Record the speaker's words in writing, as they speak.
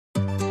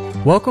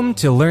Welcome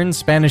to Learn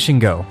Spanish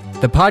and Go,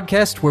 the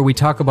podcast where we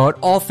talk about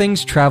all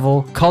things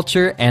travel,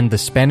 culture, and the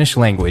Spanish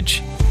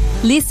language.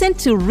 Listen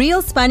to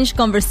real Spanish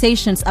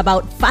conversations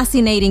about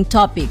fascinating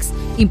topics,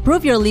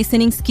 improve your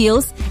listening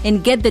skills,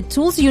 and get the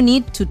tools you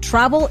need to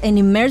travel and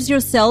immerse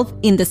yourself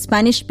in the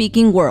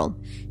Spanish-speaking world.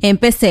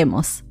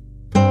 Empecemos.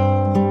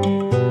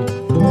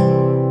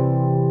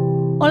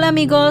 Hola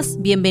amigos,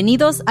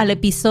 bienvenidos al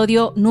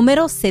episodio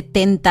número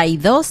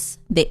 72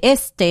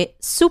 de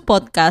su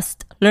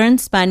podcast, Learn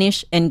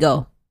Spanish and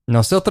Go.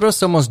 Nosotros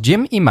somos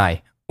Jim y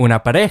Mai,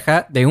 una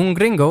pareja de un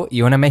gringo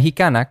y una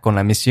mexicana con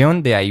la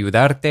misión de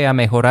ayudarte a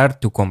mejorar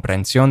tu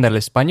comprensión del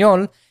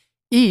español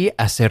y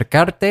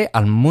acercarte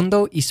al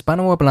mundo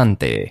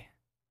hispanohablante.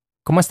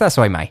 ¿Cómo estás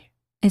hoy, Mai?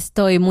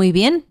 Estoy muy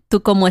bien.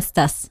 ¿Tú cómo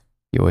estás?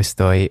 Yo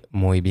estoy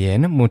muy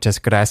bien,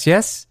 muchas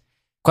gracias.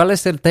 ¿Cuál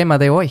es el tema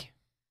de hoy?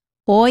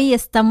 Hoy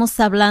estamos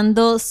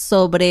hablando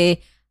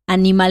sobre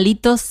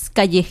animalitos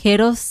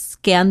callejeros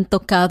que han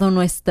tocado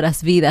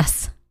nuestras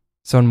vidas.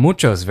 Son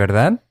muchos,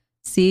 ¿verdad?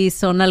 Sí,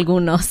 son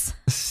algunos.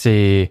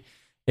 Sí,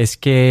 es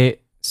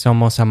que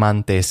somos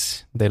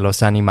amantes de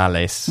los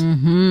animales.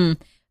 Uh-huh.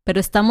 Pero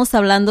estamos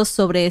hablando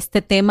sobre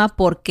este tema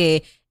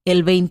porque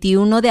el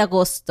 21 de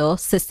agosto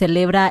se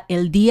celebra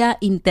el Día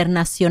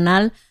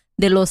Internacional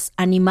de los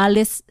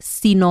Animales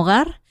Sin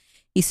Hogar.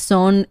 Y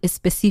son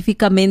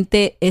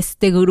específicamente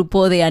este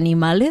grupo de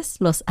animales,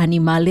 los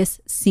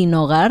animales sin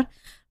hogar,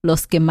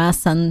 los que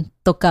más han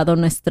tocado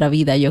nuestra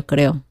vida, yo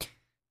creo.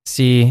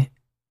 Sí,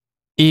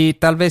 y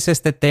tal vez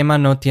este tema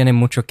no tiene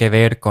mucho que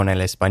ver con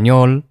el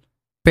español,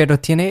 pero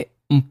tiene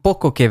un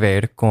poco que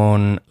ver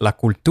con la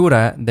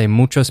cultura de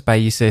muchos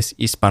países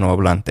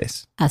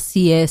hispanohablantes.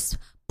 Así es,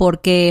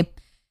 porque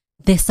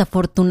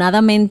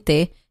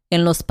desafortunadamente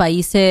en los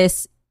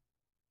países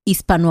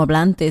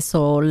hispanohablantes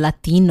o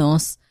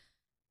latinos,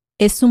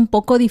 es un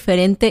poco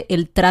diferente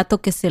el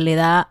trato que se le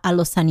da a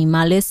los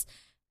animales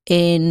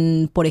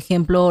en, por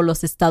ejemplo,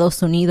 los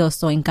Estados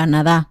Unidos o en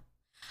Canadá.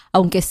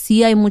 Aunque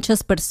sí hay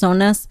muchas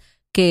personas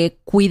que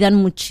cuidan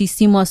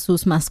muchísimo a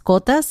sus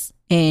mascotas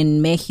en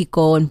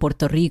México, en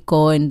Puerto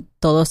Rico, en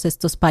todos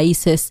estos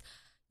países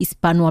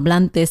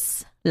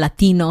hispanohablantes,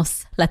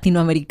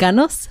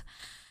 latinoamericanos.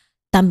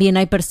 También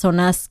hay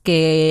personas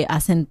que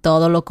hacen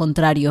todo lo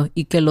contrario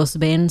y que los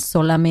ven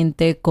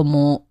solamente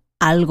como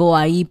algo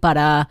ahí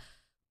para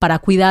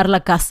cuidar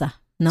la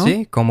casa, ¿no?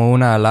 Sí, como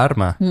una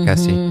alarma,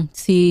 casi.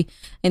 Sí,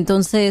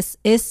 entonces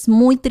es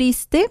muy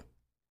triste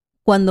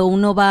cuando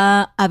uno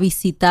va a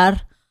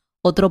visitar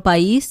otro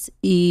país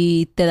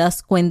y te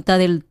das cuenta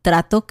del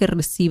trato que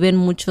reciben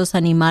muchos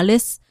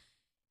animales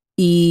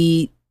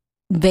y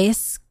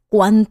ves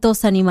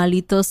cuántos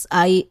animalitos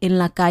hay en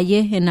la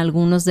calle en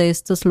algunos de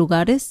estos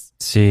lugares.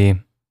 Sí.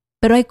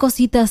 Pero hay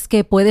cositas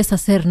que puedes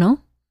hacer,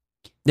 ¿no?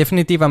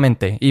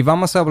 Definitivamente, y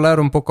vamos a hablar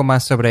un poco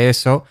más sobre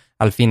eso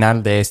al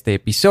final de este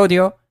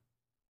episodio,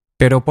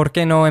 pero ¿por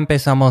qué no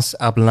empezamos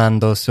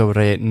hablando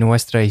sobre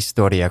nuestra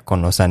historia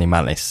con los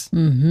animales?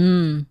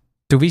 Uh-huh.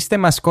 ¿Tuviste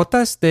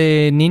mascotas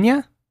de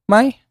niña,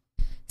 Mai?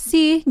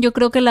 Sí, yo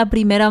creo que la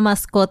primera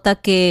mascota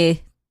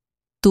que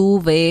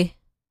tuve,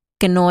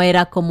 que no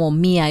era como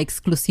mía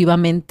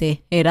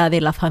exclusivamente, era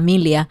de la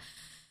familia,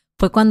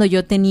 fue cuando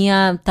yo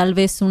tenía tal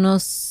vez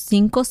unos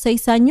 5 o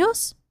 6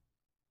 años,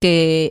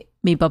 que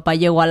mi papá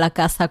llegó a la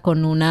casa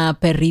con una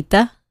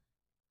perrita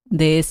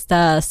de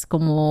estas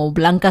como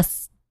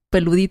blancas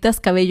peluditas,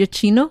 cabello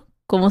chino,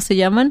 ¿cómo se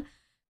llaman?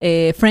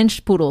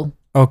 French Poodle.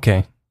 Ok.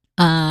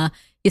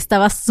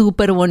 Estaba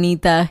súper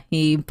bonita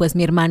y pues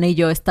mi hermana y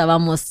yo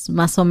estábamos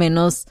más o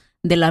menos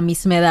de la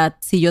misma edad.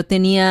 Si yo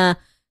tenía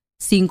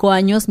 5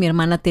 años, mi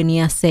hermana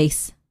tenía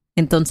 6.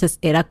 Entonces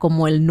era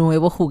como el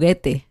nuevo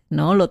juguete,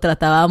 ¿no? Lo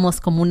tratábamos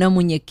como una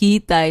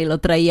muñequita y lo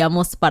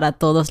traíamos para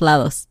todos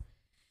lados.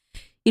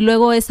 Y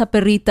luego esa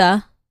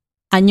perrita,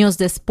 años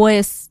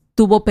después,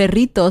 tuvo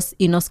perritos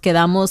y nos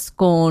quedamos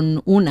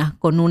con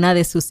una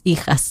de sus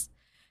hijas.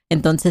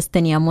 Entonces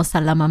teníamos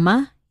a la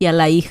mamá y a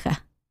la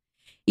hija.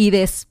 Y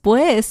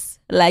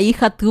después la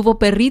hija tuvo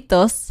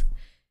perritos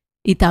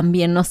y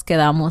también nos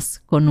quedamos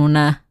con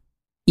una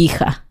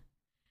hija.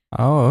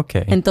 Oh, ok.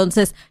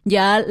 Entonces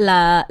ya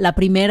la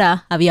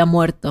primera había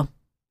muerto.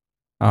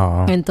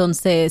 Oh.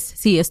 Entonces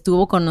sí,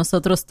 estuvo con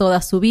nosotros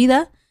toda su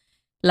vida.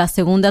 La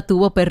segunda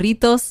tuvo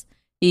perritos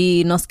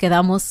y nos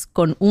quedamos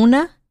con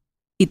una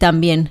y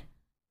también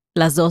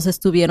las dos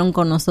estuvieron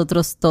con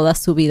nosotros toda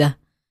su vida.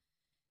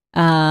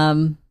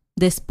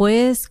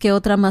 Después, ¿qué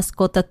otra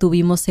mascota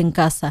tuvimos en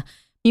casa?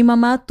 Mi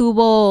mamá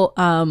tuvo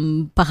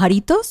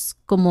pajaritos,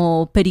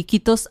 como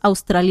periquitos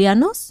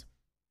australianos.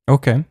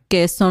 Ok.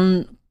 Que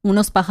son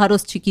unos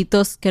pájaros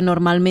chiquitos que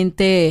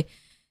normalmente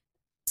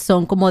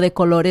son como de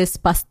colores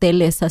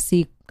pasteles,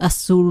 así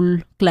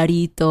azul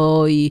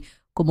clarito y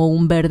como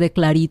un verde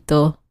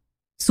clarito.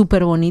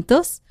 Súper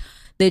bonitos.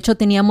 De hecho,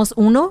 teníamos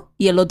uno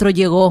y el otro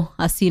llegó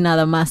así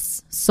nada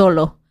más,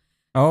 solo.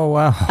 Oh,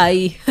 wow.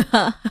 Ahí.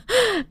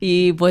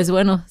 Y pues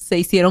bueno, se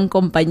hicieron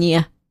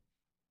compañía.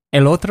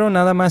 ¿El otro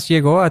nada más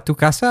llegó a tu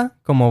casa?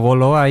 ¿Como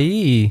voló ahí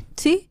y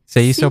Sí.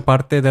 se hizo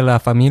parte de la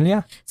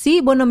familia? Sí,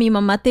 bueno, mi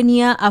mamá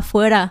tenía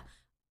afuera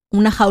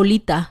una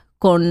jaulita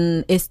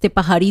con este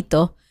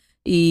pajarito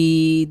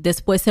y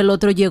después el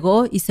otro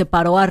llegó y se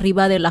paró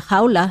arriba de la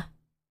jaula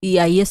y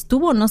ahí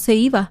estuvo, no se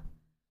iba.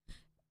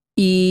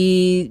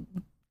 Y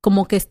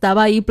como que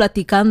estaba ahí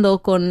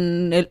platicando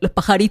con el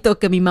pajarito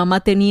que mi mamá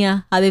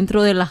tenía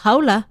adentro de la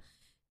jaula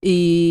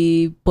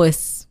y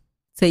pues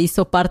se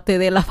hizo parte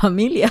de la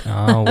familia.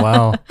 Oh,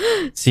 wow.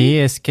 Sí,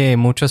 es que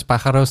muchos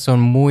pájaros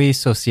son muy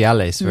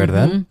sociales,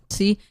 ¿verdad? Ujú,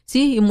 sí,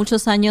 sí, y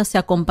muchos años se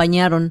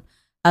acompañaron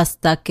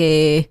hasta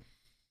que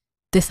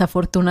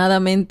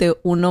desafortunadamente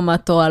uno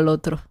mató al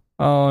otro.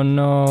 Oh,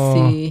 no.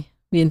 Sí,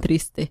 bien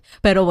triste.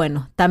 Pero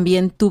bueno,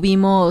 también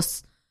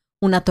tuvimos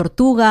una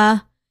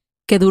tortuga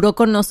que duró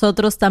con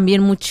nosotros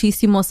también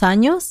muchísimos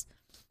años.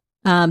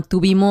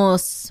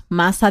 Tuvimos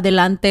más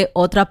adelante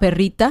otra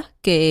perrita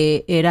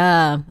que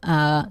era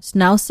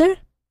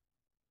Schnauzer.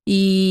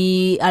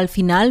 Y al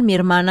final mi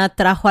hermana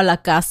trajo a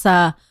la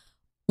casa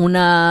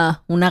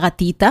una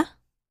gatita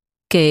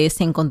que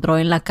se encontró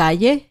en la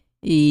calle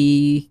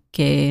y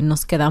que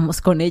nos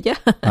quedamos con ella.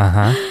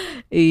 Ajá.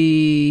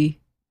 Y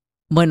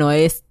bueno,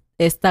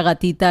 esta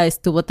gatita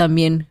estuvo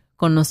también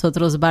con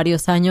nosotros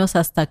varios años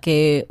hasta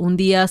que un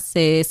día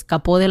se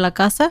escapó de la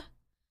casa.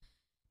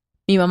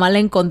 Mi mamá la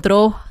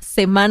encontró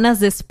semanas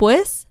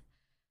después,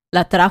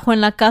 la trajo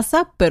en la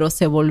casa, pero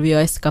se volvió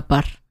a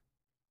escapar.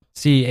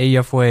 Sí,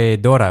 ella fue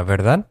Dora,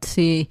 ¿verdad?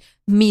 Sí,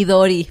 mi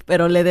Dori,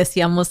 pero le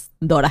decíamos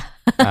Dora.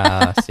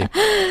 Ah, sí.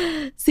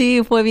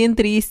 Sí, fue bien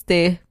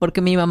triste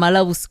porque mi mamá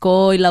la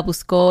buscó y la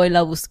buscó y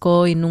la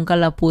buscó y nunca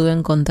la pudo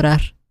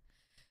encontrar.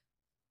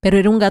 Pero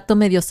era un gato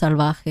medio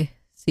salvaje.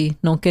 Sí,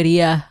 no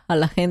quería a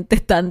la gente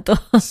tanto.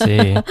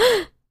 Sí.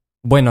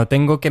 Bueno,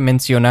 tengo que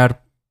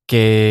mencionar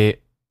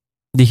que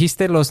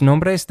dijiste los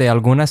nombres de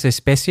algunas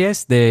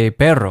especies de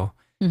perro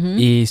Ujú.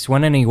 y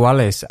suenan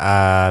iguales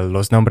a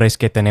los nombres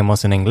que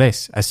tenemos en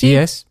inglés. ¿Así Sí.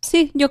 es?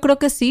 Sí, yo creo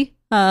que sí.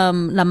 La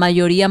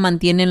mayoría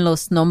mantienen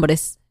los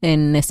nombres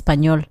en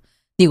español.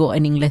 Digo,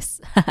 en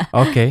inglés.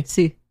 Ok.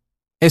 Sí.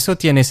 Eso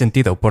tiene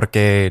sentido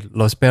porque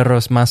los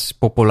perros más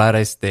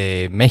populares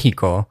de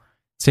México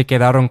se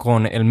quedaron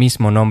con el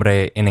mismo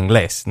nombre en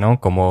inglés,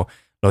 ¿no? Como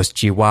los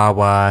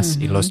chihuahuas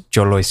y Ujú. los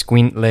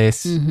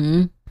xoloescuintles.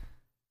 Ujú.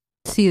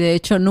 Sí, de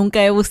hecho,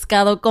 nunca he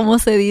buscado cómo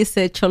se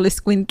dice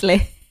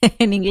xoloescuintle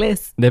en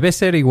inglés. ¿Debe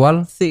ser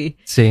igual? Sí,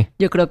 Sí,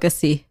 yo creo que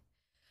sí.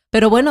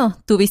 Pero bueno,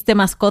 ¿tuviste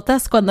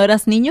mascotas cuando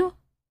eras niño?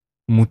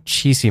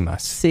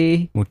 muchísimas.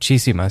 Sí.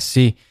 Muchísimas,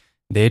 sí.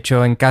 De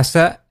hecho, en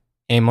casa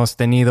hemos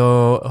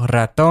tenido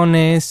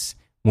ratones,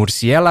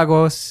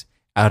 murciélagos,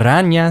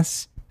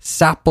 arañas,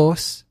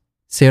 sapos,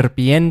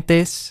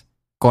 serpientes,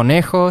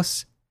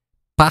 conejos,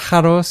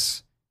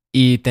 pájaros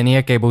y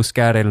tenía que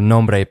buscar el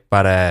nombre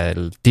para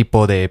el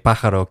tipo de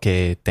pájaro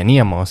que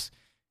teníamos.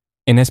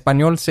 En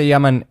español se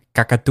llaman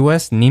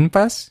cacatúas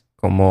ninfas,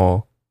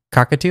 como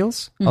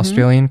cockatiels, Ujú.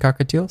 Australian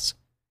cockatiels.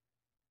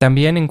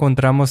 También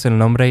encontramos el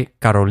nombre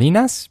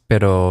Carolinas,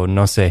 pero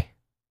no sé.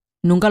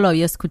 Nunca lo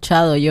había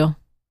escuchado yo.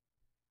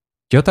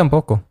 Yo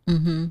tampoco.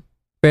 Ujú.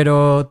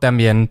 Pero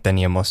también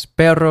teníamos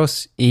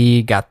perros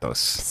y gatos.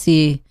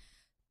 Sí.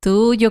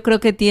 Tú yo creo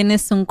que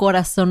tienes un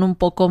corazón un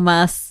poco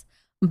más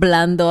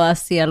blando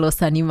hacia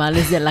los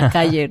animales de la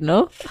calle,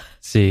 ¿no?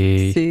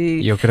 Sí,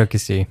 Sí. yo creo que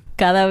sí.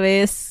 Cada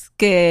vez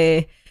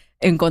que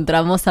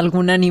encontramos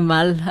algún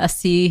animal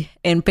así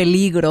en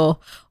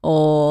peligro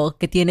o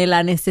que tiene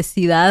la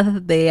necesidad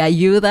de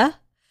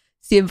ayuda,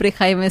 siempre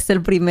Jaime es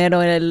el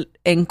primero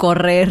en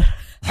correr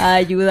a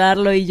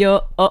ayudarlo y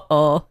yo,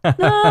 no.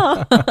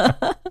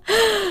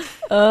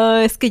 Oh,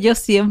 es que yo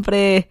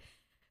siempre,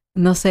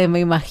 no sé, me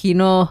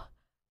imagino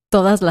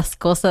todas las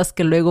cosas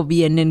que luego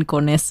vienen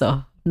con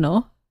eso,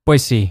 ¿no?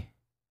 Pues sí,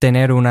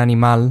 tener un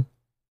animal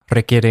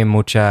requiere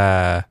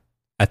mucha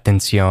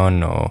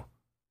atención o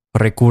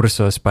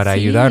recursos para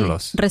Sí,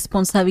 ayudarlos.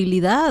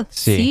 responsabilidad.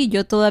 Sí. Sí,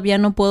 yo todavía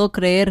no puedo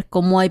creer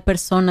cómo hay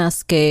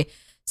personas que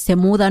se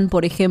mudan,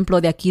 por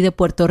ejemplo, de aquí de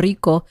Puerto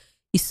Rico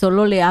y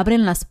solo le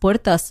abren las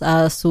puertas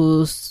a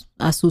sus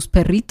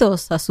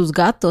perritos, a sus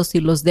gatos y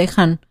los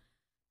dejan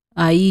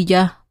ahí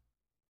ya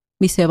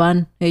y se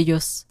van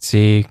ellos.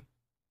 Sí.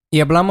 Y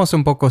hablamos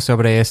un poco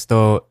sobre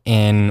esto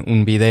en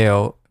un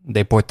video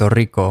de Puerto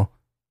Rico,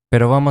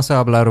 pero vamos a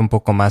hablar un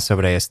poco más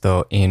sobre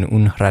esto en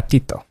un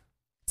ratito.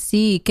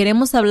 Sí,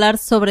 queremos hablar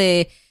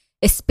sobre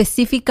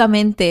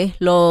específicamente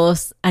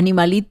los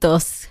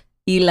animalitos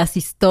y las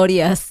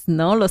historias,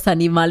 ¿no? Los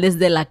animales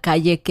de la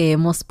calle que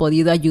hemos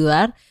podido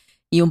ayudar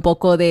y un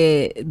poco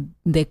de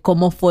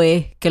cómo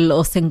fue que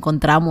los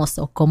encontramos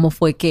o cómo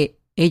fue que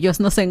ellos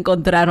nos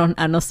encontraron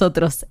a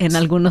nosotros en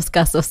algunos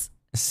casos.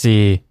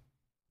 Sí.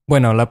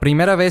 Bueno, la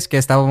primera vez que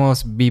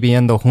estábamos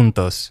viviendo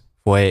juntos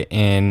fue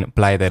en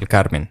Playa del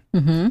Carmen.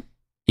 Ujú.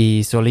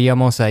 Y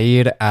solíamos a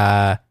ir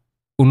a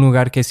un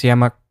lugar que se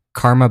llama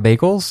Karma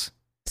Bagels.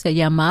 Se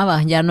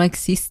llamaba, ya no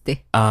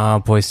existe.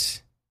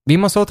 Pues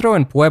vimos otro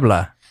en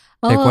Puebla.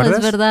 ¿Te Oh, acuerdas?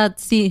 es verdad,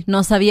 sí,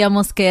 no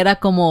sabíamos que era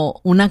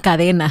como una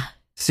cadena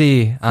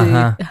Sí,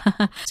 ajá.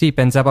 Sí,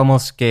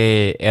 pensábamos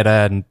que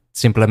era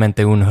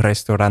simplemente un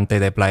restaurante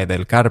de Playa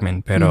del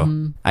Carmen, pero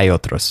Ujú. hay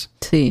otros.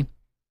 Sí.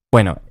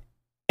 Bueno,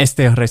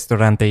 este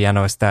restaurante ya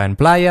no está en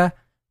playa,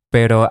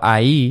 pero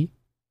ahí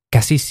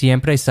casi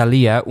siempre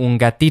salía un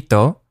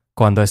gatito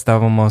cuando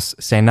estábamos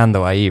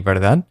cenando ahí,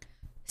 ¿verdad?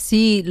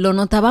 Sí, lo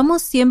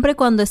notábamos siempre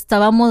cuando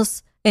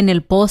estábamos en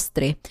el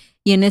postre.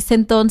 Y en ese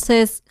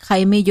entonces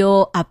Jaime y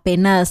yo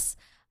apenas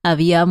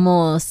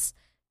habíamos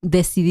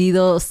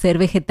decidido ser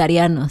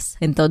vegetarianos.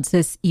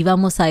 Entonces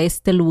íbamos a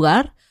este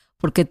lugar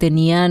porque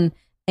tenían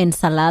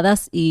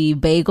ensaladas y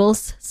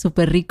bagels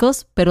súper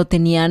ricos, pero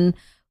tenían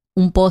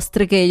un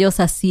postre que ellos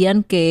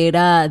hacían que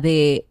era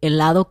de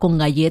helado con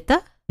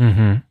galleta.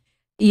 Ujú.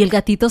 Y el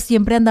gatito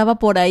siempre andaba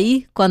por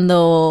ahí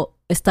cuando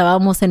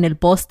estábamos en el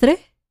postre.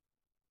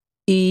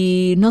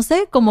 Y no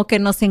sé, como que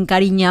nos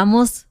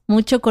encariñamos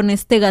mucho con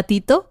este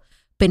gatito.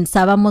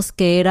 Pensábamos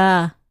que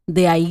era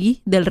de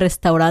ahí, del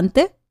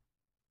restaurante,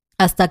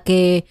 hasta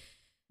que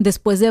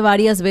después de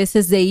varias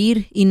veces de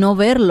ir y no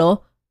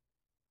verlo,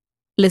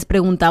 les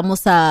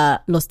preguntamos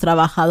a los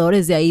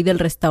trabajadores de ahí del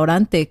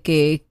restaurante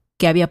qué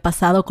había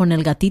pasado con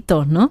el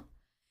gatito, ¿no?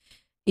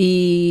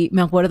 Y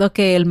me acuerdo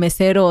que el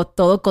mesero,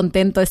 todo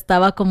contento,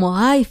 estaba como,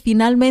 ay,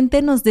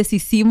 finalmente nos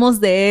deshicimos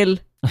de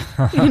él.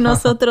 Y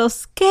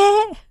nosotros, ¿qué?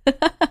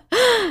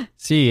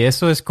 Sí,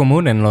 eso es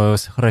común en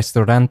los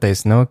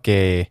restaurantes, ¿no?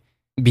 Que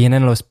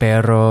vienen los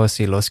perros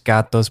y los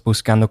gatos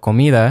buscando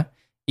comida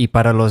y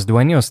para los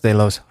dueños de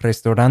los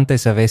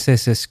restaurantes a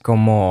veces es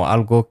como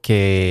algo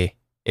que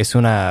es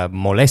una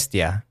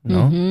molestia,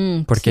 ¿no?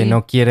 Ujú, Porque sí.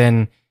 no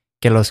quieren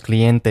que los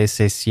clientes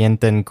se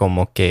sienten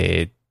como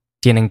que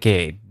tienen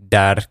que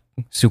dar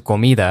su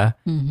comida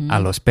a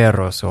Ujú. los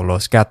perros o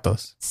los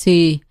gatos.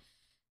 Sí,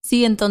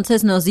 sí,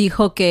 entonces nos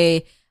dijo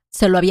que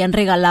se lo habían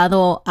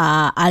regalado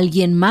a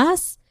alguien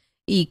más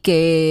y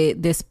que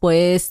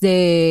después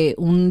de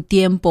un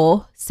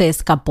tiempo se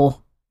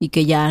escapó y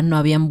que ya no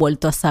habían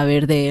vuelto a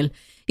saber de él.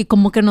 Y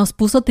como que nos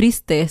puso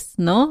tristes,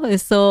 ¿no?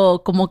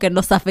 Eso como que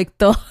nos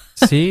afectó.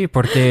 Sí,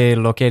 porque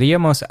lo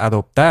queríamos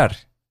adoptar.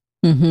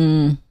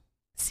 Ujú.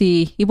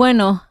 Sí, y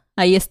bueno,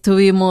 ahí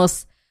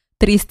estuvimos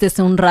tristes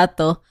un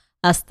rato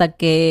hasta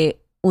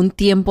que un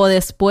tiempo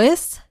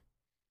después,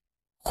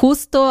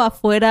 justo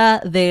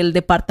afuera del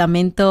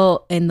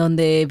departamento en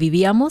donde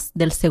vivíamos,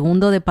 del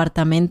segundo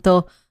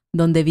departamento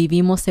donde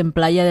vivimos en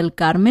Playa del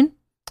Carmen,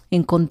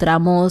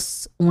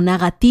 encontramos una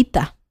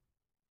gatita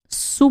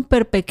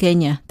súper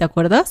pequeña, ¿te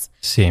acuerdas?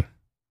 Sí.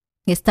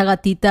 Esta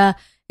gatita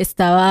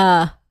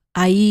estaba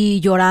ahí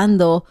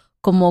llorando,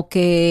 como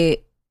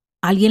que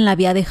alguien la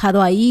había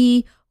dejado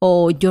ahí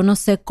o yo no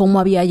sé cómo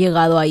había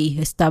llegado ahí.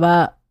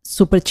 Estaba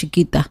súper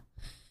chiquita.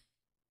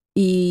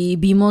 Y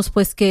vimos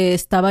pues que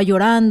estaba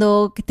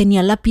llorando, que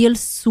tenía la piel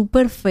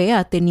súper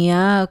fea,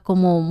 tenía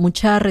como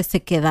mucha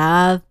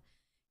resequedad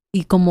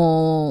y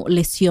como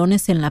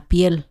lesiones en la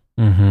piel.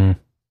 Ujú.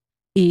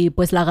 Y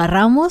pues la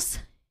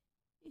agarramos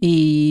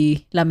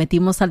y la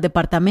metimos al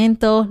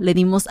departamento, le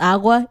dimos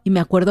agua y me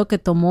acuerdo que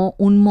tomó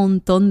un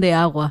montón de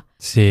agua.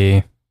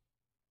 Sí.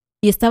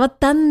 Y estaba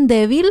tan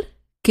débil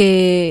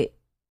que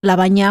la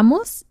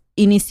bañamos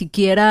y ni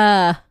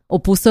siquiera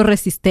opuso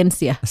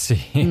resistencia, Sí.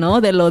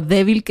 ¿no? De lo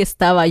débil que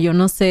estaba. Yo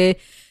no sé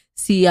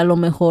si a lo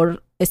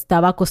mejor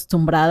estaba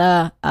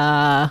acostumbrada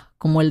a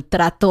como el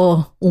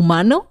trato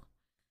humano.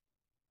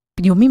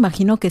 Yo me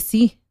imagino que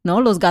sí,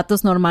 ¿no? Los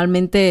gatos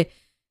normalmente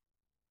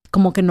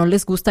como que no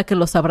les gusta que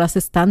los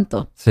abraces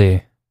tanto.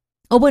 Sí.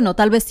 O bueno,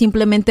 tal vez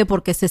simplemente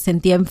porque se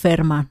sentía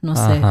enferma, no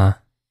sé.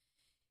 Ajá.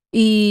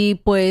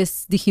 Y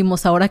pues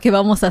dijimos, ¿ahora qué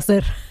vamos a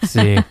hacer?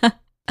 Sí.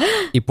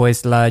 Y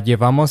pues la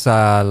llevamos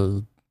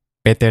al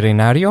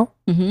veterinario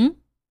Ujú.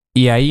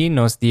 y ahí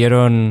nos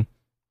dieron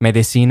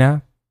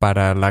medicina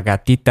para la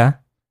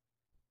gatita.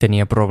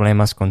 Tenía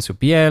problemas con su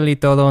piel y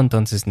todo,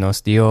 entonces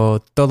nos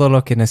dio todo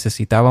lo que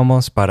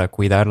necesitábamos para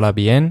cuidarla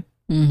bien.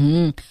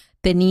 Ujú.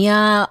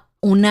 Tenía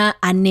una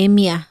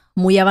anemia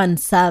muy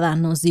avanzada,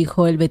 nos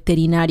dijo el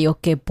veterinario,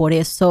 que por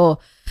eso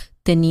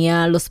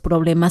tenía los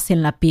problemas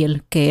en la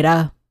piel, que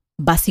era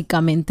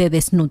básicamente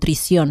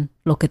desnutrición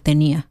lo que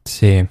tenía.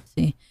 Sí.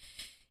 Sí.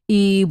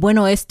 Y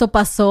bueno, esto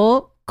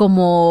pasó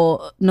como,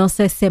 no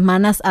sé,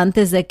 semanas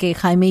antes de que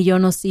Jaime y yo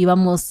nos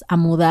íbamos a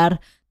mudar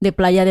de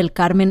Playa del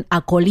Carmen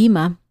a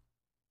Colima.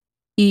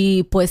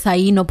 Y pues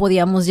ahí no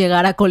podíamos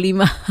llegar a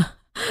Colima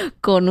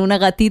con una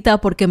gatita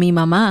porque mi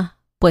mamá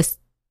pues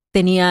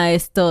tenía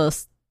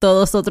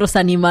todos otros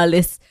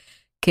animales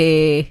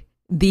que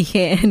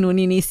dije en un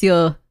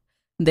inicio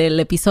del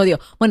episodio.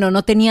 Bueno,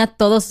 no tenía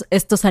todos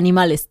estos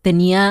animales,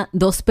 tenía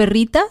 2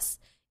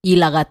 perritas y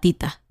la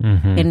gatita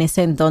Ujú. en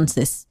ese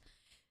entonces.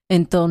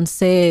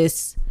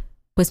 Entonces,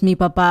 pues mi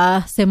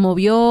papá se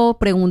movió,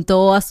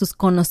 preguntó a sus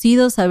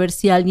conocidos a ver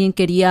si alguien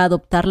quería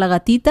adoptar la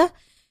gatita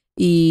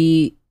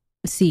y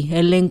sí,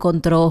 él le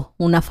encontró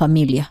una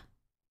familia.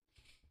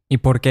 Y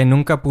porque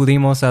nunca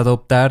pudimos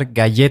adoptar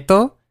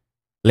Galleto,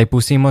 le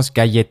pusimos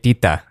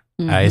Galletita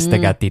a esta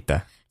Ujú.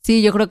 gatita.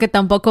 Sí, yo creo que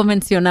tampoco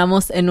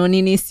mencionamos en un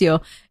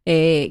inicio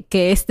que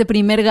este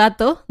primer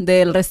gato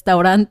del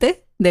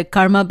restaurante de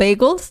Karma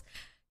Bagels,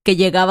 que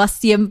llegaba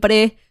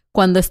siempre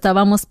cuando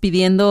estábamos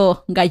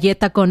pidiendo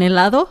galleta con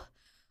helado,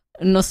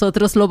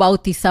 nosotros lo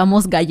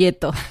bautizamos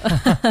Galleto.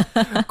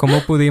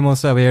 ¿Cómo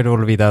pudimos haber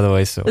olvidado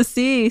eso?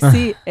 Sí,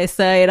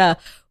 esa era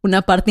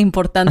una parte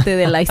importante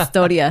de la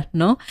historia,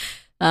 ¿no?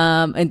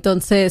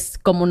 Entonces,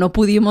 como no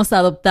pudimos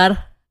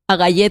adoptar a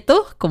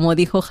Galleto, como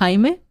dijo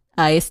Jaime,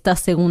 a esta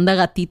segunda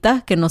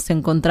gatita que nos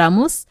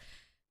encontramos,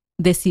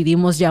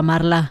 decidimos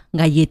llamarla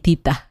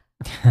Galletita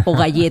o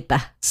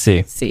Galleta.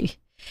 Sí. Sí.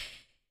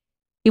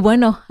 Y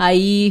bueno,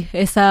 ahí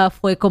esa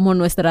fue como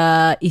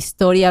nuestra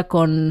historia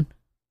con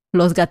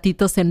los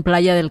gatitos en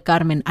Playa del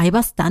Carmen. Hay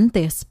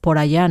bastantes por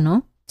allá,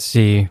 ¿no?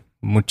 Sí,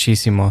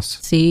 muchísimos.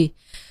 Sí.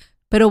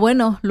 Pero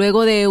bueno,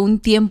 luego de un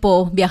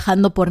tiempo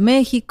viajando por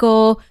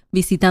México,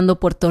 visitando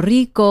Puerto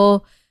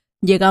Rico,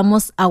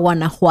 llegamos a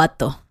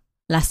Guanajuato,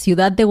 la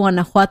ciudad de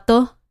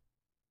Guanajuato,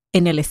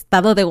 en el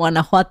estado de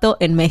Guanajuato,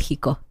 en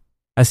México.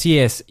 Así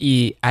es,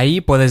 y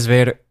ahí puedes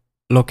ver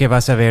lo que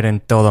vas a ver en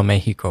todo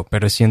México,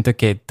 pero siento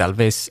que tal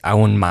vez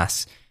aún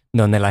más,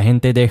 donde la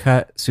gente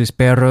deja sus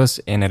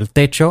perros en el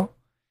techo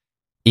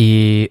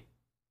y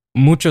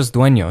muchos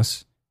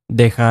dueños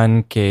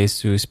dejan que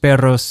sus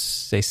perros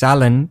se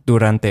salen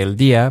durante el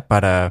día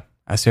para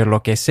hacer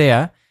lo que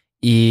sea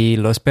y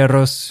los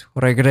perros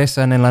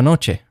regresan en la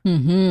noche.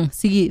 Uh-huh.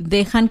 Sí,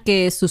 dejan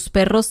que sus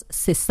perros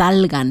se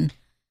salgan.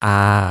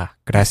 Ah,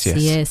 gracias.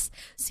 Así es.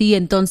 Sí,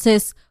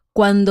 entonces,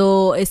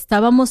 cuando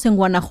estábamos en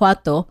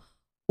Guanajuato,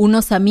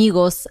 unos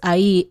amigos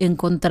ahí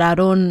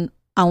encontraron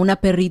a una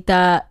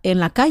perrita en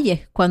la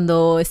calle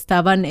cuando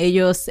estaban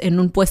ellos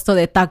en un puesto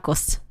de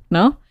tacos,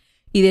 ¿no?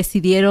 Y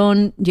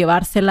decidieron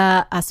llevársela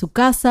a su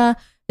casa.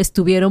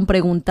 Estuvieron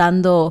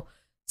preguntando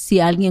si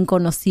alguien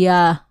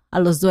conocía a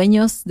los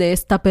dueños de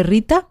esta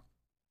perrita.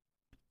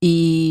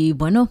 Y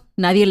bueno,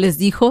 nadie les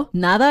dijo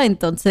nada,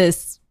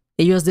 entonces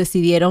ellos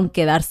decidieron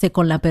quedarse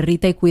con la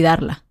perrita y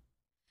cuidarla.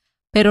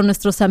 Pero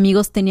nuestros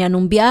amigos tenían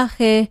un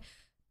viaje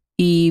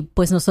y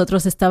pues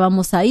nosotros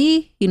estábamos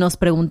ahí y nos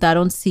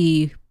preguntaron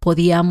si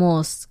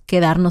podíamos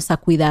quedarnos a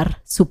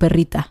cuidar su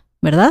perrita,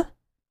 ¿verdad?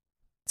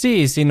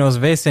 Sí, si nos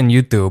ves en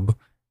YouTube,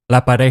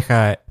 la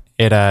pareja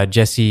era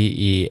Jesse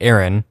y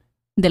Aaron.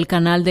 Del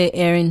canal de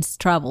Aaron's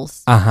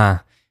Travels.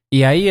 Ajá.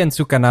 Y ahí en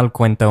su canal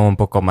cuenta un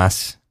poco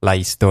más la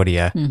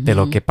historia de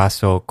lo que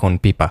pasó con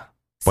Pipa.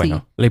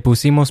 Bueno, Sí. le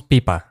pusimos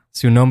Pipa.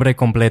 Su nombre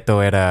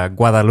completo era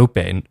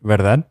Guadalupe,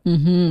 ¿verdad?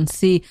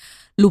 Sí,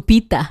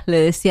 Lupita le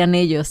decían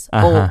ellos,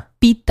 Ajá. o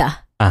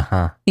Pita.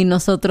 Ajá. Y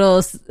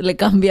nosotros le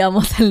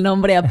cambiamos el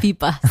nombre a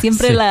Pipa.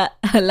 Siempre Sí.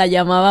 la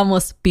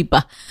llamábamos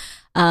Pipa.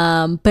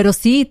 Pero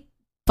sí,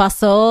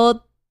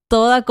 pasó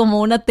toda como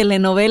una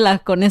telenovela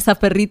con esa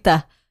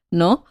perrita,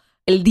 ¿no?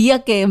 El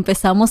día que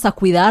empezamos a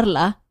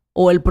cuidarla,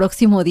 o el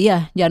próximo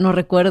día, ya no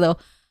recuerdo,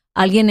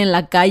 alguien en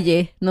la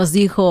calle nos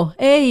dijo,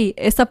 hey,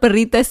 esa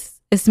perrita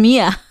es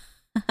mía.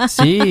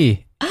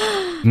 Sí.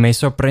 Me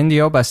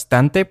sorprendió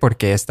bastante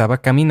porque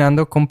estaba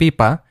caminando con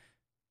Pipa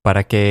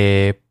para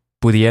que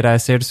pudiera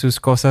hacer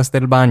sus cosas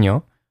del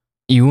baño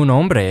y un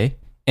hombre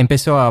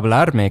empezó a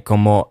hablarme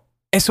como,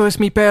 ¡eso es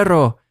mi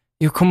perro!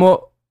 Y yo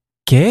como,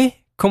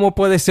 ¿qué? ¿Cómo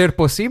puede ser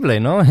posible,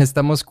 no?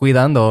 Estamos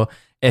cuidando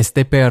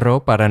este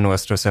perro para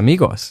nuestros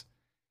amigos.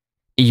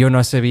 Y yo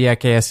no sabía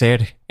qué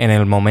hacer en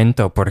el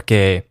momento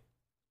porque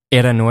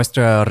era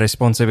nuestra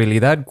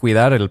responsabilidad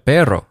cuidar el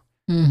perro.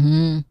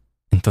 Ujú.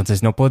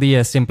 Entonces no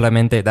podía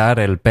simplemente dar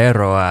el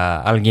perro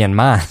a alguien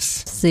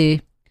más.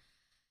 Sí.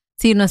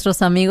 Sí,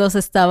 nuestros amigos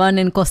estaban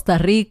en Costa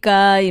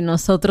Rica y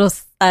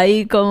nosotros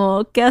ahí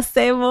como, ¿qué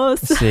hacemos?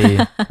 Sí,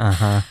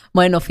 ajá.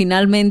 Bueno,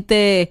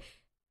 finalmente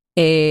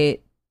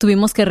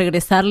tuvimos que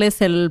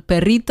regresarles el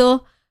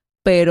perrito,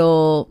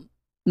 pero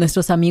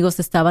nuestros amigos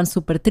estaban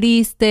súper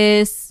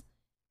tristes,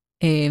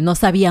 no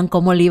sabían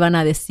cómo le iban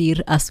a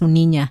decir a su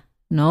niña,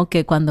 ¿no?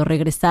 Que cuando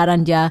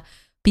regresaran ya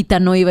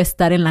Pita no iba a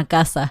estar en la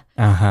casa.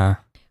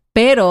 Ajá.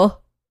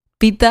 Pero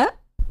Pita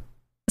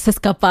se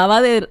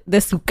escapaba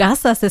de su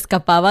casa, se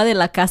escapaba de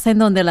la casa en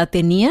donde la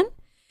tenían.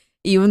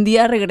 Y un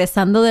día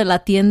regresando de la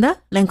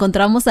tienda, la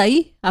encontramos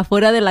ahí,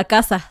 afuera de la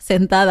casa,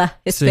 sentada,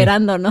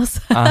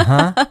 esperándonos.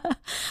 Ajá.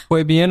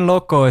 Fue bien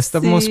loco.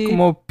 Estamos Sí.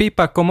 como,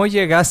 Pipa, ¿cómo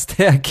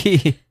llegaste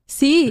aquí?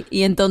 Sí,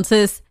 y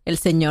entonces el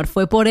señor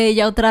fue por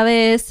ella otra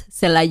vez,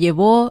 se la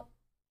llevó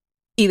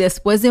y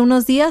después de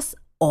unos días,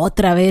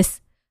 otra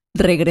vez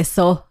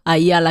regresó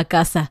ahí a la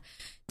casa.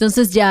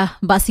 Entonces ya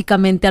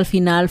básicamente al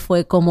final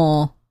fue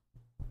como,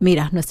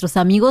 mira, nuestros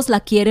amigos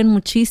la quieren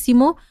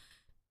muchísimo,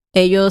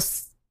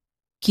 ellos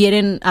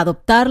quieren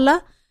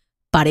adoptarla,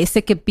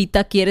 parece que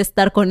Pita quiere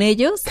estar con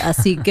ellos,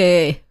 así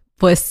que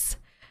pues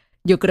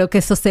yo creo que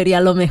eso sería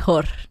lo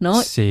mejor,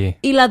 ¿no? Sí,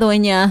 Y la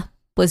dueña,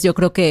 pues yo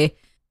creo que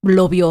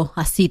lo vio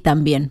así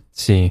también.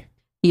 sí.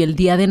 Y el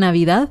día de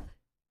Navidad,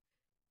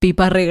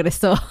 Pipa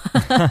regresó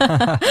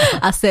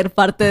a ser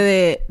parte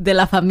de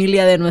la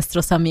familia de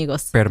nuestros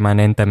amigos.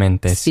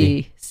 Permanentemente,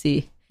 sí. Sí,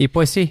 sí. Y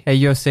pues sí,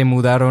 ellos se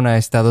mudaron a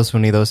Estados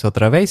Unidos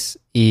otra vez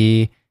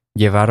y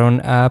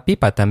llevaron a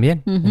Pipa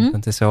también. Ujú.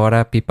 Entonces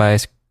ahora Pipa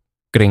es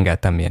gringa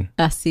también.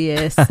 Así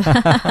es.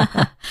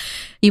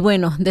 Y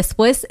bueno,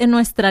 después en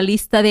nuestra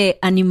lista de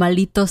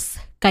animalitos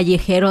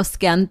callejeros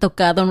que han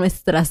tocado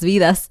nuestras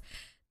vidas,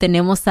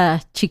 tenemos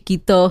a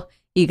Chiquito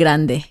y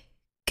Grande,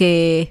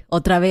 que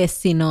otra vez,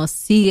 si nos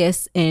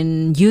sigues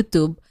en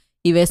YouTube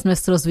y ves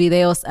nuestros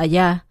videos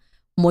allá,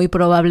 muy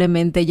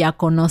probablemente ya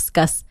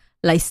conozcas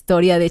la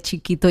historia de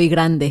Chiquito y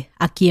Grande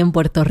aquí en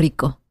Puerto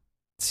Rico.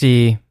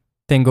 Sí,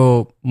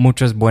 tengo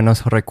muchos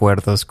buenos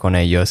recuerdos con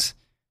ellos.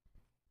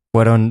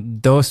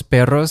 Fueron 2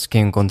 perros que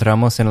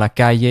encontramos en la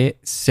calle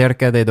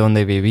cerca de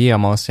donde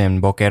vivíamos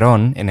en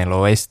Boquerón, en el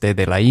oeste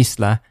de la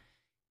isla.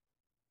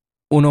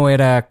 Uno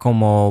era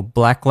como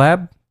Black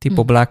Lab,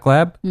 tipo Black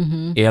Lab,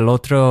 Ujú. y el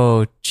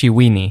otro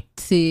Chihuini,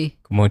 Sí,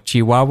 como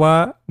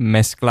Chihuahua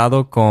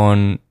mezclado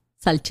con...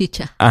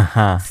 salchicha.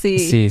 Ajá, Sí.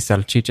 sí,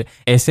 salchicha.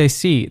 Ese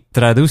sí,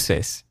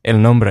 traduces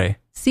el nombre,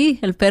 Sí,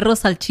 el perro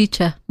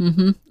salchicha.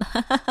 Ujú.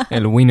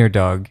 el Wiener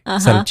Dog, Ajá.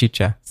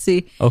 salchicha.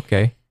 Sí. Ok.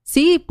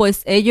 Sí,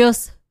 pues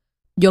ellos,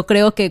 yo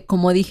creo que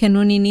como dije en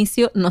un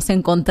inicio, nos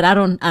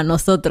encontraron a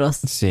nosotros,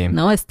 Sí.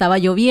 ¿no? Estaba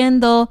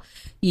lloviendo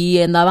y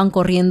andaban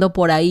corriendo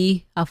por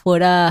ahí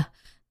afuera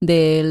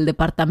del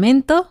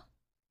departamento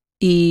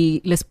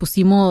y les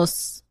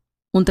pusimos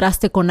un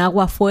traste con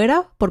agua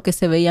afuera porque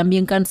se veían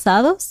bien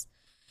cansados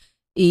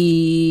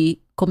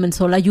y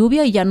comenzó la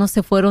lluvia y ya no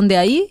se fueron de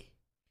ahí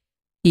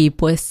y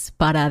pues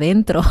para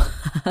adentro.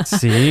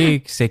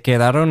 Sí, se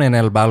quedaron en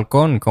el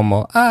balcón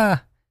como,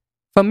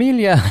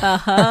 familia.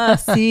 Ajá,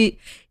 sí.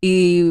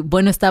 Y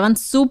bueno, estaban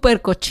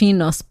súper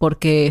cochinos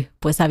porque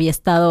pues había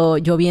estado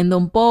lloviendo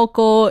un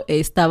poco,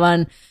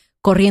 estaban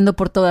corriendo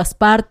por todas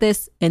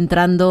partes,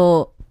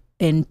 entrando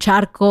en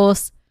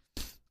charcos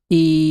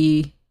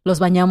y los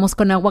bañamos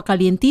con agua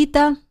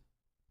calientita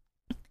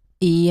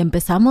y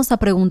empezamos a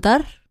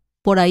preguntar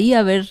por ahí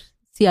a ver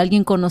si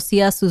alguien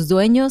conocía a sus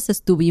dueños.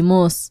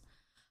 Estuvimos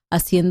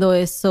haciendo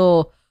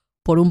eso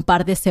por un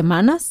par de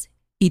semanas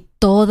y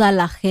toda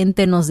la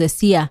gente nos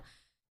decía,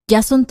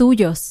 ya son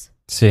tuyos.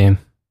 Sí,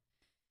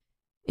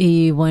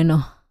 Y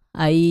bueno,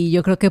 ahí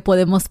yo creo que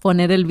podemos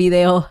poner el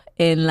video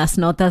en las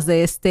notas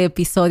de este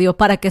episodio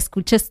para que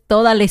escuches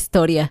toda la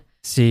historia.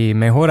 sí,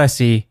 mejor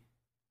así,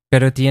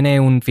 pero tiene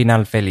un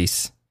final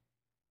feliz.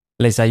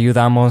 Les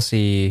ayudamos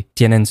y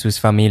tienen sus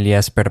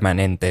familias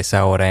permanentes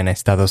ahora en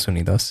Estados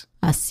Unidos.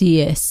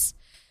 Así es.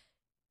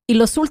 Y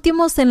los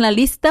últimos en la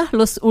lista,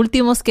 los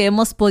últimos que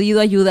hemos podido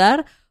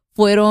ayudar,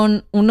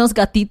 fueron unos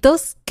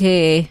gatitos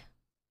que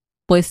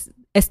pues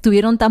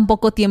estuvieron tan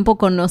poco tiempo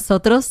con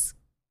nosotros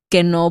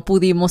que no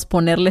pudimos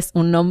ponerles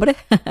un nombre.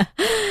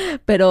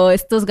 Pero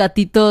estos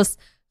gatitos,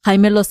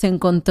 Jaime los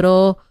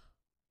encontró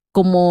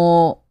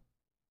como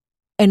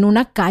en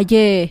una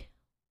calle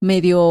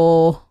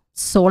medio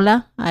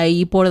sola,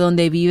 ahí por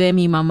donde vive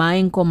mi mamá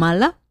en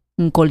Comala,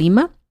 en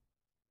Colima.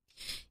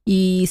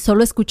 Y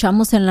solo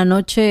escuchamos en la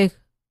noche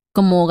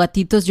como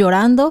gatitos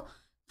llorando.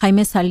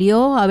 Jaime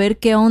salió a ver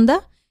qué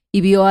onda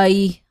y vio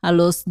ahí a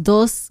los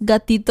 2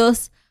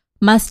 gatitos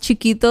más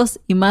chiquitos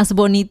y más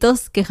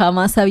bonitos que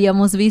jamás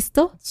habíamos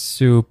visto.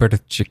 Súper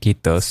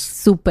chiquitos.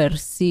 Súper,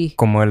 sí.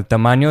 Como el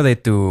tamaño de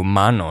tu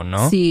mano,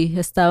 ¿no? Sí,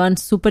 estaban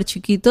súper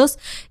chiquitos.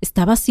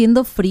 Estaba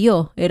haciendo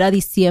frío, era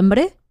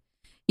diciembre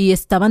y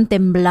estaban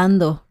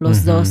temblando los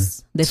Ujú,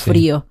 dos de sí.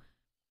 frío.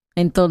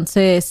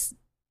 Entonces,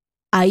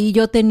 ahí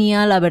yo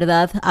tenía, la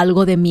verdad,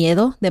 algo de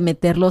miedo de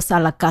meterlos a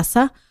la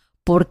casa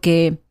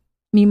porque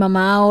mi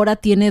mamá ahora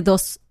tiene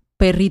 2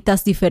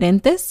 perritas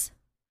diferentes,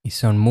 Y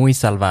son muy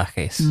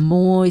salvajes.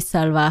 muy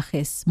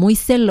salvajes, muy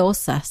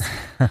celosas.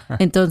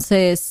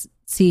 Entonces,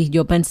 sí,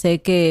 yo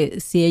pensé que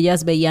si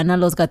ellas veían a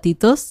los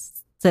gatitos,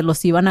 se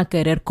los iban a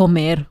querer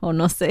comer o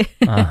no sé.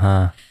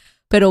 Ajá.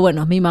 Pero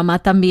bueno, mi mamá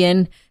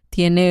también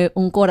tiene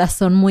un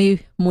corazón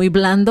muy, muy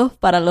blando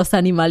para los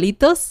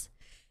animalitos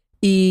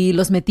y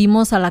los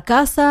metimos a la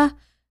casa,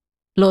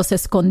 los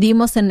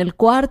escondimos en el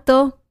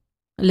cuarto,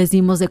 les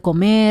dimos de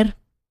comer,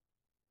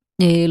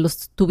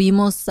 los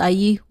tuvimos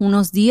ahí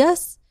unos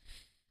días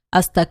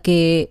hasta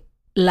que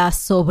la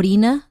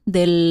sobrina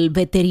del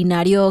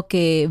veterinario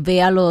que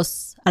ve a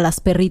las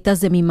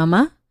perritas de mi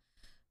mamá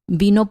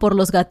vino por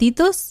los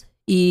gatitos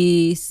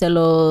y se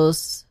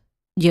los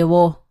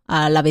llevó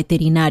a la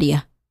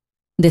veterinaria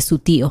de su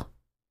tío.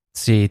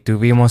 Sí,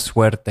 tuvimos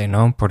suerte,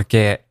 ¿no?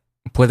 Porque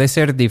puede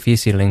ser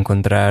difícil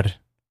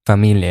encontrar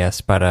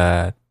familias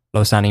para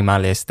los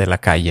animales de la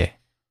calle.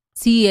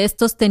 Sí,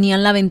 estos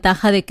tenían la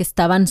ventaja de que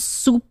estaban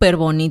súper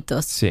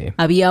bonitos. Sí.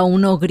 Había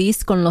uno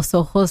gris con los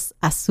ojos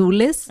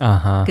azules,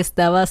 Ajá. que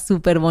estaba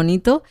súper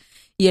bonito,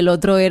 y el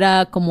otro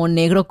era como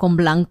negro con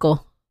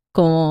blanco,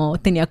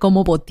 tenía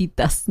como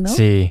botitas, ¿no?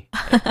 Sí.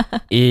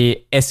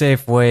 Y ese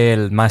fue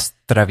el más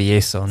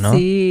travieso, ¿no?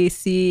 Sí,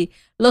 sí.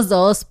 Los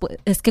dos, pues,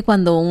 es que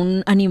cuando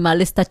un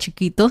animal está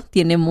chiquito,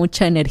 tiene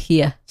mucha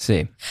energía.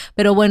 Sí.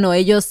 Pero bueno,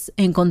 ellos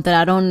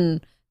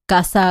encontraron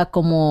casa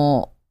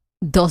como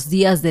 2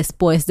 días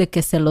después de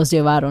que se los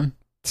llevaron.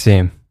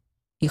 Sí.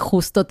 Y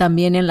justo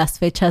también en las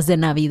fechas de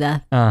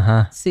Navidad.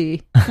 Ajá.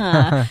 Sí.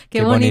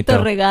 Qué bonito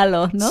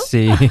regalo, ¿no?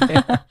 Sí.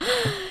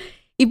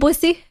 Y pues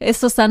sí,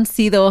 esos han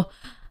sido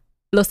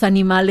los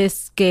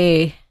animales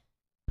que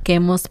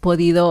hemos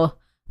podido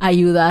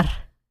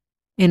ayudar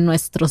en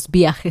nuestros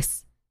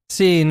viajes.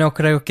 Sí, no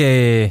creo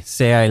que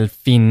sea el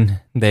fin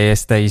de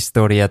esta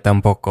historia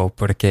tampoco,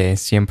 porque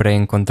siempre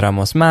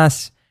encontramos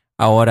más.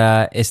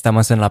 Ahora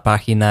estamos en la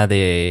página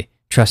de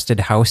Trusted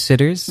House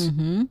Sitters,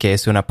 que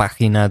es una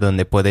página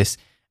donde puedes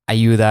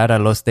ayudar a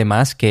los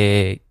demás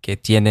que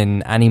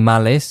tienen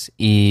animales,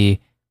 y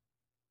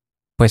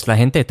pues la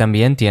gente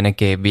también tiene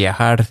que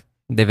viajar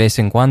de vez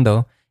en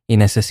cuando y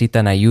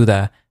necesitan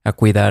ayuda a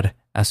cuidar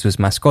a sus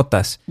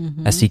mascotas.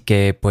 Así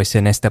que pues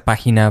en esta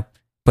página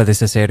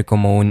puedes hacer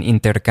como un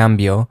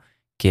intercambio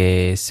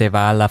que se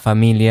va a la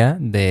familia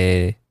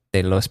de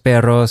los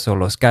perros o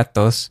los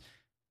gatos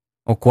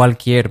o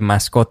cualquier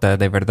mascota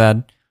de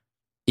verdad,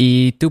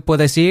 y tú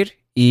puedes ir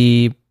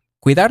y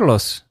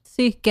cuidarlos.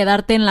 Sí,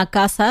 quedarte en la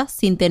casa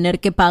sin tener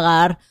que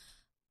pagar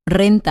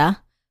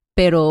renta,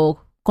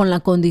 pero con la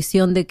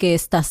condición de que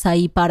estás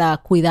ahí para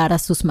cuidar a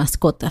sus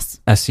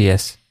mascotas. Así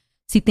es.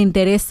 Si te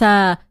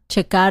interesa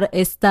checar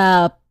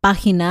esta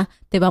página,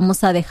 te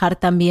vamos a dejar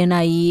también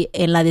ahí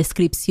en la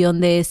descripción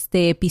de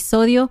este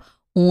episodio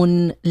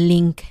un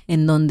link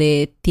en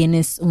donde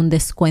tienes un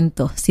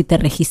descuento si te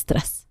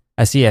registras.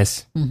 Así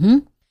es.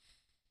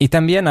 Y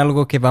también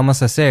algo que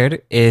vamos a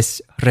hacer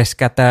es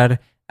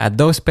rescatar a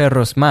 2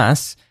 perros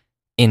más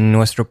en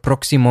nuestro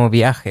próximo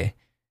viaje.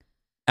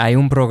 Hay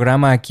un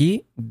programa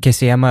aquí que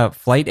se llama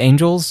Flight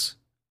Angels,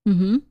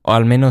 o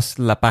al menos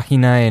la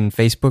página en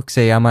Facebook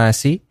se llama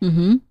así.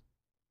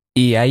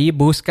 Y ahí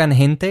buscan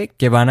gente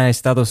que van a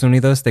Estados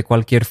Unidos de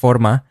cualquier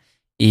forma,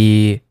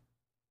 y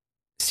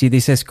si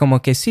dices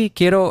como que sí,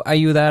 quiero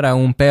ayudar a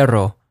un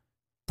perro,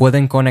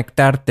 pueden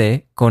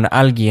conectarte con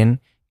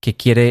alguien que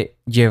quiere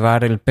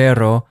llevar el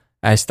perro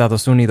a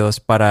Estados Unidos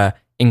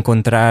para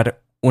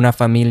encontrar una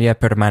familia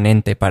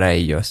permanente para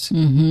ellos.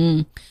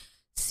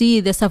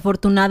 Sí,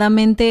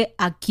 desafortunadamente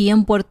aquí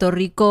en Puerto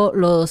Rico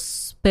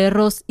los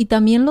perros y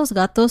también los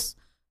gatos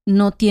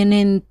no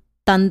tienen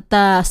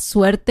tanta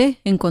suerte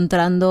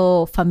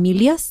encontrando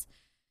familias.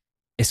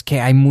 Es que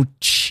hay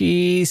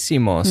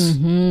muchísimos.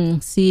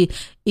 Sí,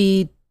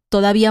 y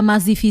todavía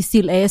más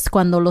difícil es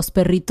cuando los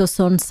perritos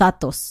son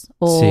satos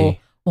o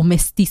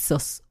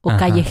mestizos o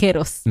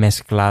callejeros.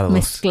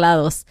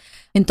 Mezclados.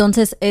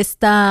 Entonces,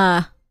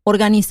 esta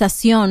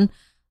organización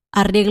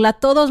arregla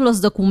todos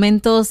los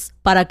documentos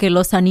para que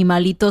los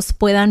animalitos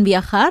puedan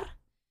viajar,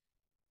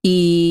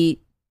 y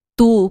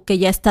tú que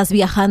ya estás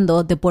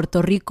viajando de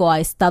Puerto Rico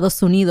a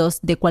Estados Unidos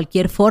de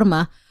cualquier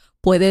forma,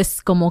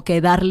 puedes como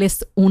que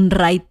darles un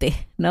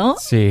raite, ¿no?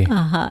 Sí.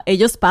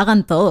 Ellos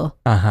pagan todo.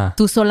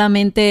 Tú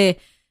solamente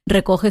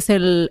recoges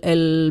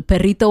el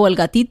perrito o el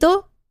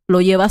gatito,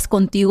 lo llevas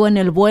contigo en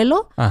el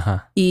vuelo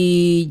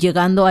y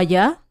llegando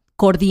allá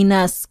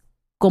coordinas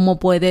cómo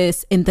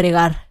puedes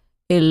entregar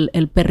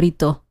el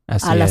perrito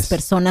a las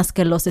personas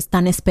que los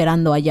están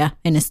esperando allá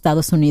en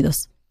Estados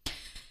Unidos.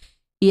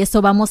 Y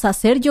eso vamos a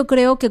hacer. Yo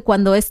creo que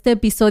cuando este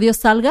episodio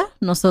salga,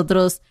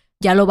 nosotros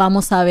ya lo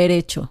vamos a haber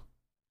hecho.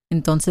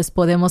 Entonces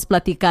podemos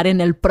platicar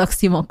en el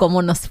próximo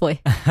cómo nos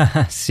fue.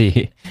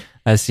 Sí,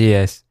 así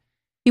es.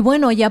 Y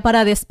bueno, ya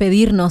para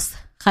despedirnos,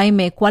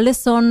 Jaime, ¿cuáles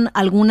son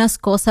algunas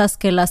cosas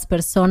que las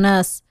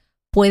personas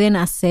pueden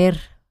hacer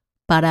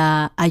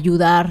para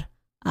ayudar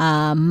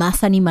a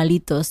más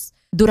animalitos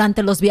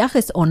durante los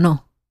viajes o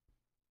no?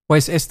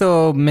 Pues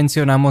esto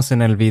mencionamos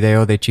en el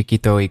video de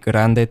Chiquito y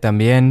Grande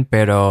también,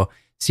 pero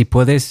si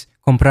puedes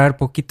comprar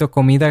poquito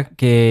comida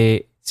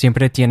que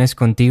siempre tienes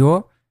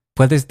contigo,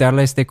 puedes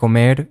darles de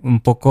comer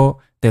un poco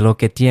de lo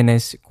que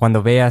tienes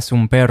cuando veas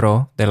un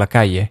perro de la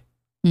calle.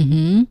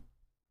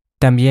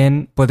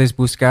 También puedes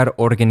buscar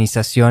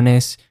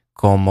organizaciones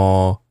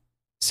como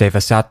Save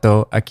a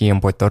Sato aquí en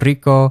Puerto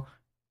Rico,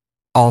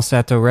 All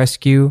Sato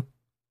Rescue.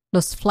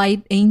 Los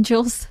Flight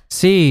Angels.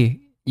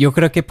 Sí, yo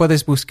creo que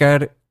puedes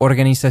buscar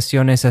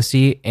organizaciones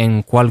así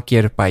en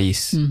cualquier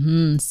país.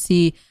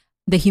 Sí,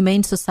 The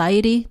Humane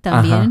Society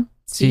también.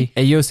 Sí,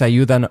 ellos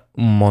ayudan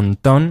un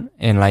montón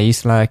en la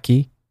isla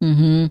aquí.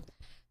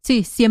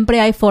 Sí, siempre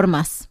hay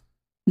formas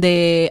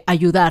de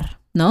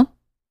ayudar, ¿no?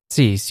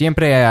 Sí,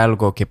 siempre hay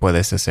algo que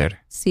puedes hacer.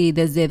 Sí,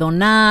 desde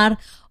donar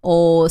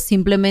o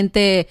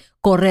simplemente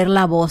correr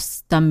la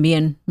voz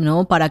también,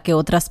 ¿no? Para que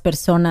otras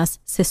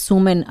personas se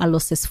sumen a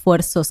los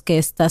esfuerzos que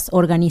estas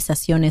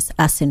organizaciones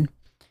hacen.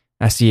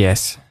 Así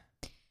es.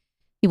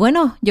 Y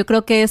bueno, yo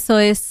creo que eso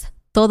es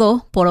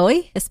todo por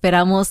hoy.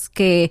 Esperamos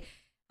que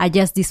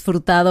hayas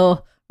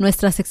disfrutado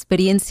nuestras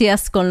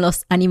experiencias con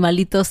los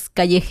animalitos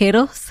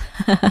callejeros.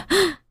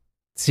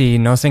 Sí,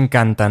 nos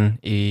encantan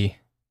y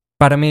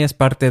para mí es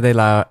parte de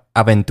la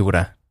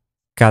aventura.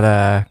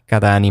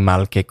 Cada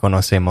animal que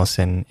conocemos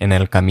en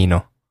el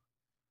camino.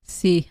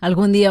 Sí,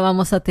 algún día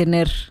vamos a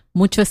tener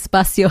mucho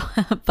espacio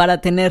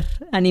para tener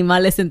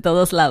animales en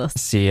todos lados.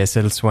 Sí, es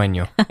el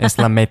sueño, es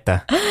la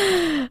meta.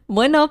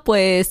 Bueno,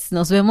 pues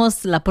nos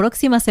vemos la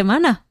próxima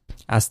semana.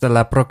 Hasta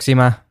la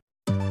próxima.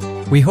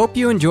 We hope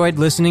you enjoyed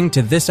listening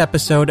to this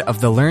episode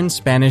of the Learn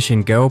Spanish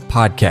and Go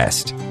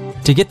podcast.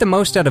 To get the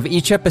most out of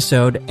each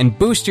episode and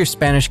boost your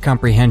Spanish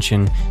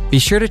comprehension, be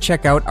sure to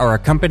check out our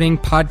accompanying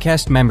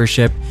podcast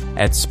membership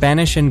at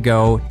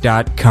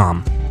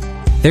SpanishAndGo.com.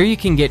 There you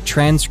can get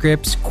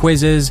transcripts,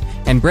 quizzes,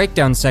 and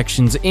breakdown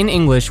sections in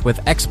English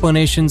with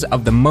explanations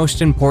of the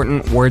most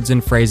important words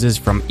and phrases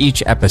from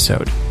each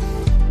episode.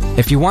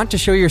 If you want to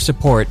show your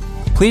support,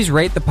 please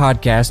rate the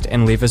podcast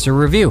and leave us a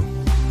review.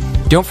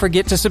 Don't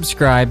forget to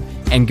subscribe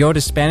and go to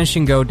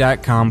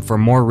SpanishAndGo.com for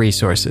more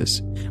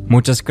resources.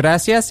 Muchas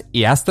gracias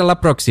y hasta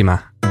la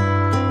próxima.